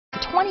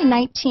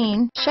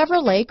2019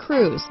 Chevrolet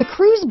Cruze. The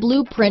Cruze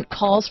blueprint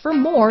calls for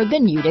more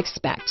than you'd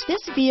expect.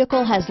 This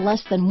vehicle has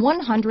less than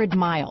 100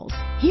 miles.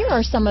 Here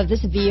are some of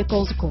this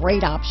vehicle's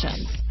great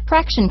options: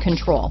 traction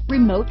control,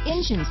 remote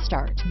engine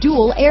start,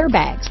 dual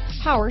airbags,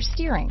 power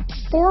steering,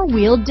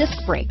 four-wheel disc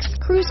brakes,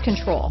 cruise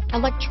control,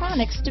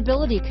 electronic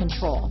stability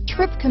control,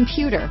 trip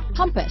computer,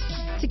 compass,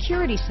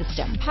 security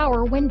system,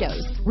 power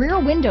windows, rear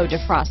window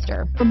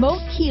defroster,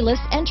 remote keyless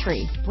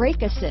entry,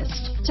 brake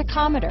assist,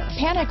 tachometer,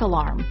 panic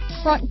alarm,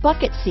 front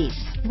bucket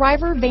seats,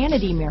 driver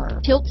vanity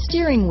mirror, tilt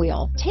steering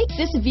wheel. Take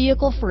this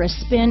vehicle for a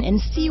spin and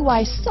see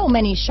why so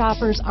many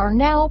shoppers are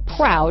now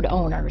proud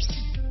owners.